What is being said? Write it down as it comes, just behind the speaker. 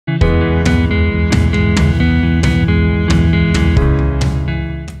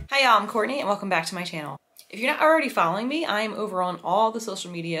Courtney and welcome back to my channel. If you're not already following me, I'm over on all the social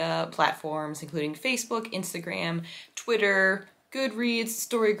media platforms, including Facebook, Instagram, Twitter, Goodreads,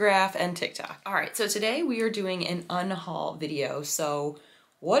 Storygraph, and TikTok. All right, so today we are doing an unhaul video. So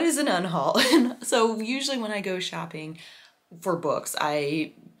what is an unhaul? So usually when I go shopping for books,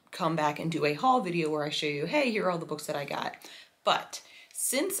 I come back and do a haul video where I show you, hey, here are all the books that I got. But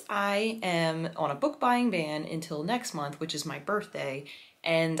since I am on a book buying ban until next month, which is my birthday,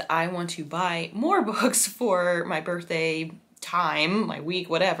 and I want to buy more books for my birthday time, my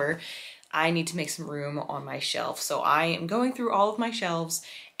week, whatever, I need to make some room on my shelf. So I am going through all of my shelves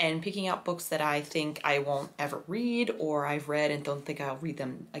and picking out books that I think I won't ever read, or I've read and don't think I'll read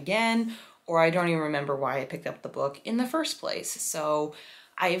them again, or I don't even remember why I picked up the book in the first place. So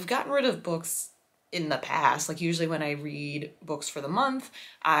I've gotten rid of books in the past. Like usually when I read books for the month,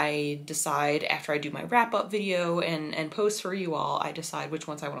 I decide after I do my wrap-up video and post for you all, I decide which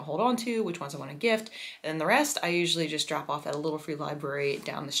ones I want to hold on to, which ones I want to gift, and then the rest I usually just drop off at a little free library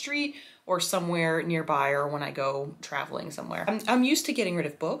down the street or somewhere nearby, or when I go traveling somewhere. I'm used to getting rid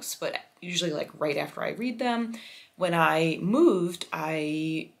of books, but usually like right after I read them. When I moved,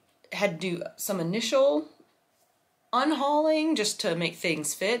 I had to do some initial unhauling just to make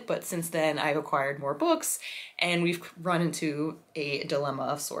things fit, but since then I've acquired more books and we've run into a dilemma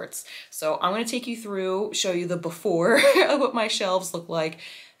of sorts. So I'm going to take you through, show you the before of what my shelves look like.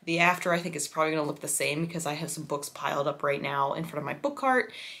 The after I think is probably going to look the same because I have some books piled up right now in front of my book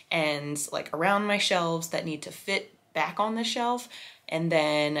cart and like around my shelves that need to fit back on the shelf, and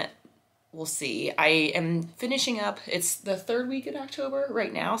then we'll see. I am finishing up, it's the third week in October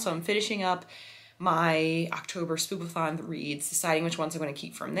right now, so I'm finishing up my October Spookathon reads, deciding which ones I'm going to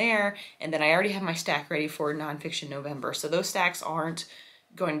keep from there, and then I already have my stack ready for nonfiction November, so those stacks aren't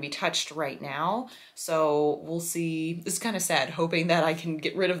going to be touched right now, so we'll see. This is kind of sad, hoping that I can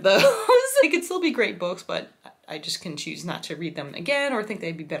get rid of those. They could still be great books, but I just can choose not to read them again or think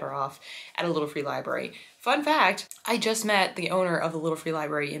they'd be better off at a little free library. Fun fact, I just met the owner of the little free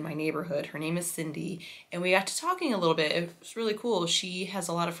library in my neighborhood. Her name is Cindy, and we got to talking a little bit. It was really cool. She has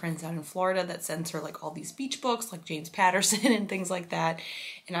a lot of friends out in Florida that sends her like all these beach books like James Patterson and things like that.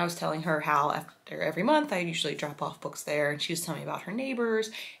 And I was telling her how after every month I usually drop off books there, and she was telling me about her neighbors,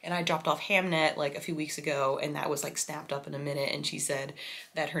 and I dropped off Hamnet like a few weeks ago and that was like snapped up in a minute, and she said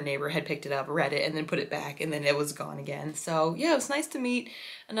that her neighbor had picked it up, read it, and then put it back, and then it was gone again. So yeah, it was nice to meet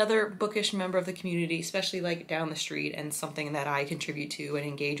another bookish member of the community, especially like down the street, and something that I contribute to and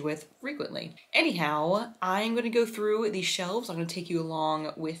engage with frequently. Anyhow, I'm going to go through these shelves. I'm going to take you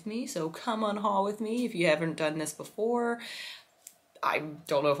along with me, so come unhaul with me if you haven't done this before. I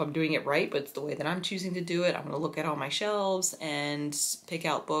don't know if I'm doing it right, but it's the way that I'm choosing to do it. I'm going to look at all my shelves and pick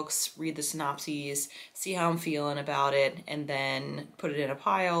out books, read the synopses, see how I'm feeling about it, and then put it in a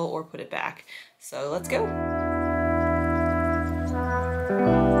pile or put it back. So let's go.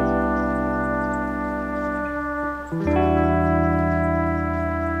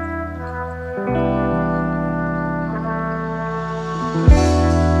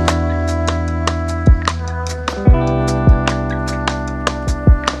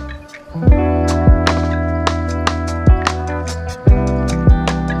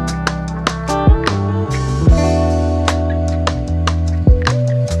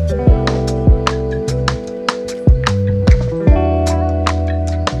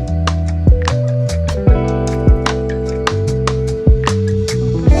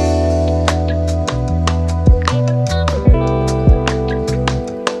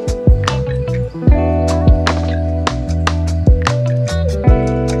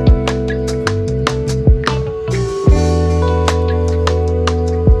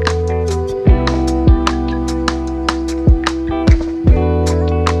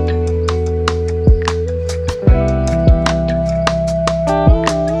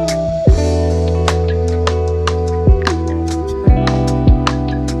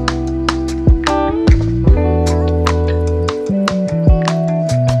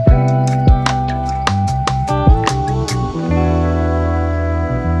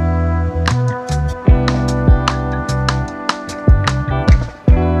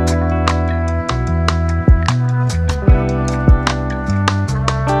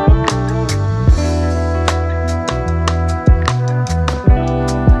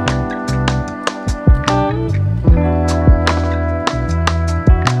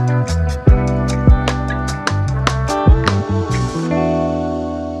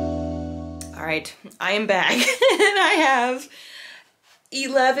 I am back and I have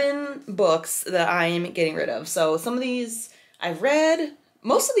 11 books that I am getting rid of. So some of these I've read,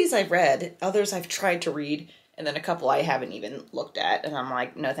 most of these I've read, others I've tried to read, and then a couple I haven't even looked at, and I'm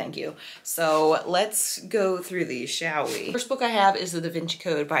like, no thank you. So let's go through these, shall we? First book I have is the Da Vinci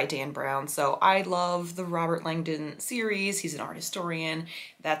Code by Dan Brown. So I love the Robert Langdon series. He's an art historian.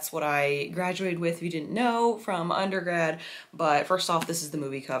 That's what I graduated with, if you didn't know, from undergrad. But first off, this is the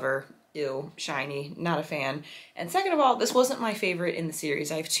movie cover. Ew, shiny, not a fan. And second of all, this wasn't my favorite in the series.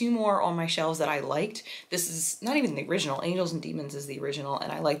 I have two more on my shelves that I liked. This is not even the original. Angels and Demons is the original,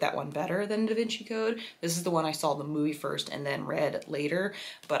 and I like that one better than Da Vinci Code. This is the one I saw the movie first and then read later,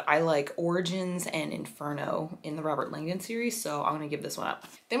 but I like Origins and Inferno in the Robert Langdon series, so I'm gonna give this one up.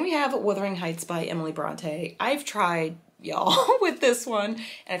 Then we have Wuthering Heights by Emily Brontë. I've tried, y'all, with this one,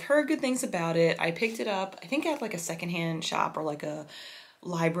 and I've heard good things about it. I picked it up, I think at like a secondhand shop or like a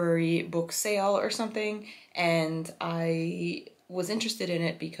library book sale or something, and I was interested in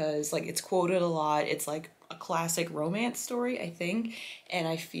it because like it's quoted a lot. It's like a classic romance story, I think, and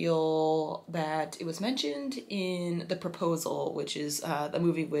I feel that it was mentioned in The Proposal, which is the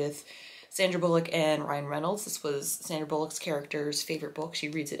movie with Sandra Bullock and Ryan Reynolds. This was Sandra Bullock's character's favorite book. She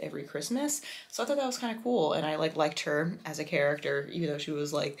reads it every Christmas. So I thought that was kind of cool, and I liked her as a character, even though she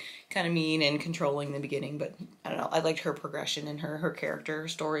was like kind of mean and controlling in the beginning, but I don't know, I liked her progression and her character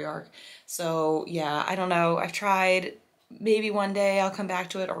story arc. So yeah, I don't know, I've tried, maybe one day I'll come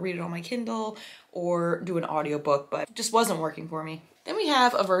back to it or read it on my Kindle or do an audiobook, but it just wasn't working for me. Then we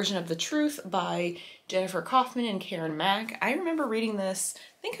have A Version of the Truth by Jennifer Kaufman and Karin Mack. I remember reading this,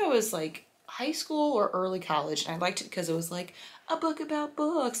 I think I was like high school or early college, and I liked it because it was like a book about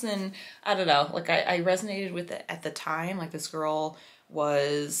books, and I don't know, like I resonated with it at the time. Like this girl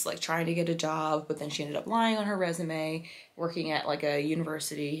was like trying to get a job, but then she ended up lying on her resume, working at like a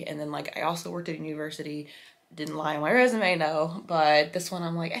university, and then like I also worked at a university, didn't lie on my resume, no, but this one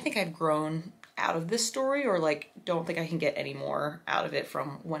I'm like, I think I've grown out of this story, or like don't think I can get any more out of it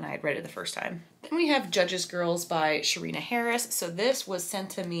from when I had read it the first time. Then we have Judge's Girls by Sharina Harris. So this was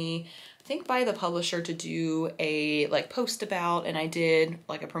sent to me, I think, by the publisher to do a like post about, and I did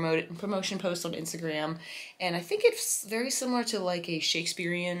like a promotion post on Instagram, and I think it's very similar to like a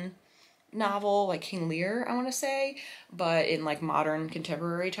Shakespearean novel, like King Lear, I want to say, but in like modern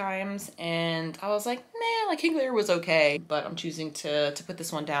contemporary times. And I was like, man, like King Lear was okay, but I'm choosing to put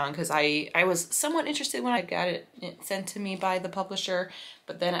this one down because I was somewhat interested when I got it sent to me by the publisher,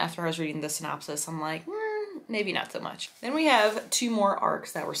 but then after I was reading the synopsis, I'm like, maybe not so much. Then we have two more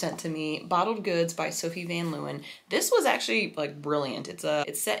arcs that were sent to me. Bottled Goods by Sophie van Llewyn. This was actually like brilliant.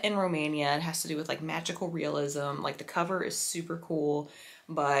 It's set in Romania. It has to do with like magical realism. Like the cover is super cool,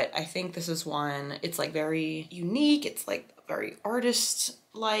 but I think this is one, it's like very unique. It's like very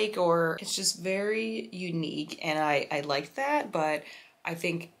artist-like, or it's just very unique, and I like that, but I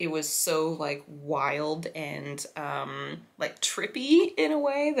think it was so like wild and like trippy in a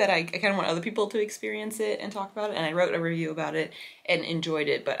way that I kind of want other people to experience it and talk about it, and I wrote a review about it and enjoyed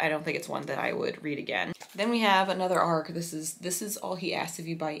it, but I don't think it's one that I would read again. Then we have another arc. This is All He Asked of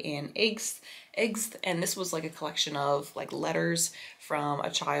You by Egseth, and this was like a collection of like letters from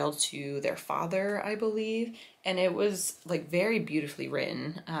a child to their father, I believe, and it was like very beautifully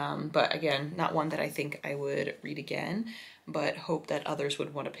written, but again, not one that I think I would read again, but hope that others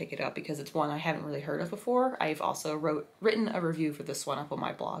would want to pick it up because it's one I haven't really heard of before. I've also written a review for this one up on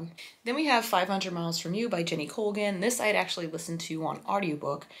my blog. Then we have 500 Miles From You by Jenny Colgan. This I had actually listened to on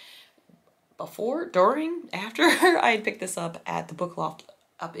audiobook before, during, after I had picked this up at the Book Loft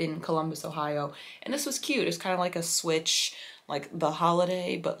up in Columbus, Ohio, and this was cute. It's kind of like a switch, like The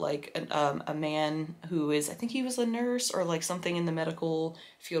Holiday, but like a man who is, I think he was a nurse or like something in the medical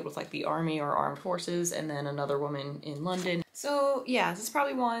field with like the army or armed forces, and then another woman in London. So yeah, this is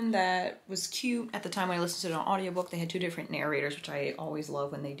probably one that was cute at the time when I listened to it on audiobook. They had two different narrators, which I always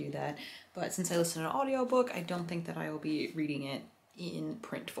love when they do that, but since I listened to an audiobook, I don't think that I will be reading it in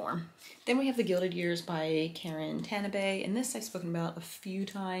print form. Then we have The Gilded Years by Karin Tanabe, and this I've spoken about a few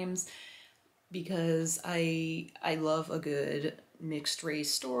times because I love a good mixed race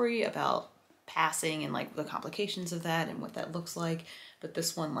story about passing and like the complications of that and what that looks like, but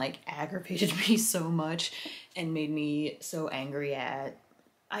this one like aggravated me so much and made me so angry at,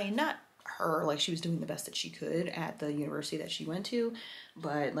 not her, like she was doing the best that she could at the university that she went to,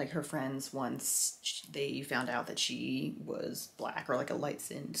 but like her friends, once they found out that she was black or like a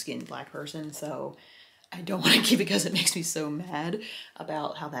light-skinned black person, so I don't want to keep it because it makes me so mad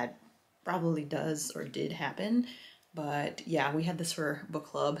about how that probably does or did happen. But yeah, we had this for book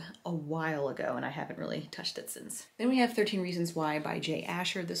club a while ago and I haven't really touched it since. Then we have 13 Reasons Why by Jay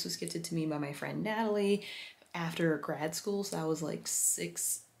Asher. This was gifted to me by my friend Natalie after grad school, so that was like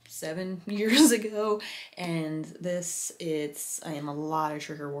 6-7 years ago, and this, it's a lot of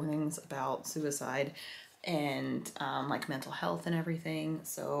trigger warnings about suicide. and like mental health and everything.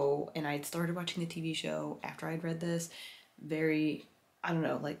 So, and I had started watching the TV show after I'd read this. Very, I don't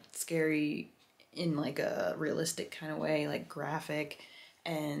know, like scary in like a realistic kind of way, like graphic,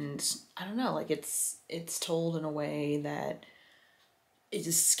 and I don't know, like it's told in a way that it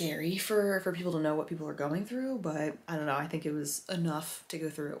is scary for people to know what people are going through, but I don't know, I think it was enough to go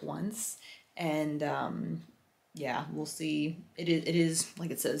through it once. And yeah, we'll see. It is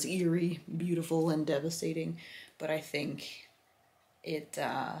like it says, eerie, beautiful, and devastating, but I think it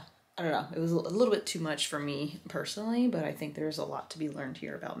I don't know, it was a little bit too much for me personally, but I think there's a lot to be learned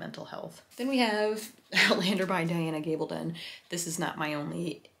here about mental health. Then we have Outlander by Diana Gabaldon. This is not my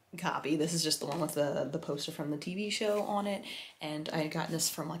only copy. This is just the one with the poster from the TV show on it, and I had gotten this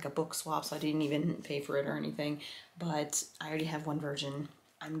from like a book swap, so I didn't even pay for it or anything, but I already have one version.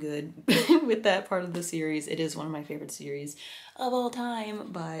 I'm good with that part of the series. It is one of my favorite series of all time,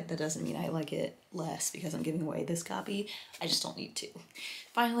 but that doesn't mean I like it less because I'm giving away this copy. I just don't need to.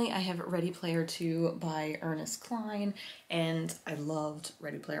 Finally, I have Ready Player 2 by Ernest, Cline, and I loved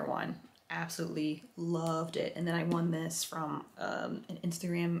Ready Player 1. Absolutely loved it. And then I won this from an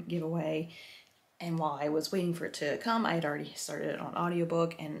Instagram giveaway, and while I was waiting for it to come, I had already started it on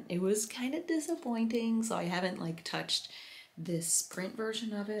audiobook, and it was kind of disappointing, so I haven't like touched this print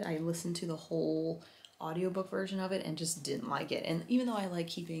version of it. I listened to the whole audiobook version of it and just didn't like it. And even though I like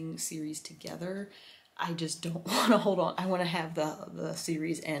keeping series together, I just don't want to hold on. I want to have the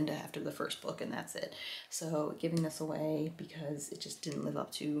series end after the first book, and that's it. So giving this away because it just didn't live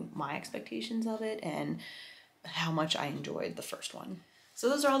up to my expectations of it and how much I enjoyed the first one. So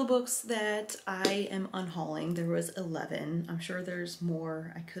those are all the books that I am unhauling. There was 11. I'm sure there's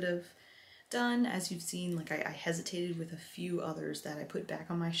more I could have done. As you've seen, like I hesitated with a few others that I put back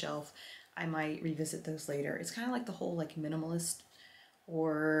on my shelf. I might revisit those later. It's kind of like the whole like minimalist,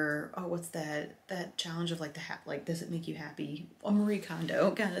 or oh, what's that challenge of like like, does it make you happy, a Marie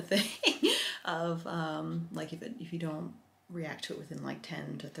Kondo kind of thing of like if you don't react to it within like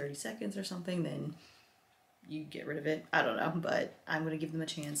 10 to 30 seconds or something, then you get rid of it. I don't know, but I'm gonna give them a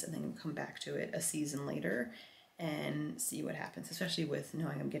chance and then come back to it a season later and see what happens, especially with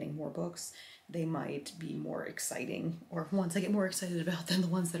knowing I'm getting more books. They might be more exciting, or ones I get more excited about than the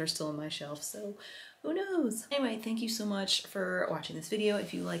ones that are still on my shelf, so who knows? Anyway, thank you so much for watching this video.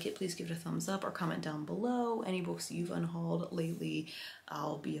 If you like it, please give it a thumbs up or comment down below any books you've unhauled lately.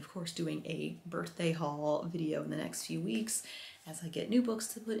 I'll be, of course, doing a birthday haul video in the next few weeks as I get new books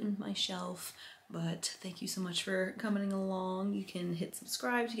to put in my shelf. But thank you so much for coming along. You can hit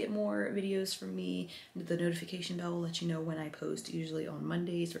subscribe to get more videos from me. The notification bell will let you know when I post, usually on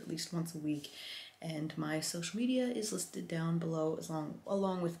Mondays or at least once a week. And my social media is listed down below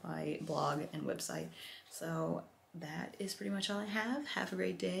along with my blog and website. So that is pretty much all I have. Have a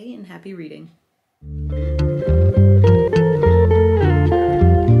great day and happy reading.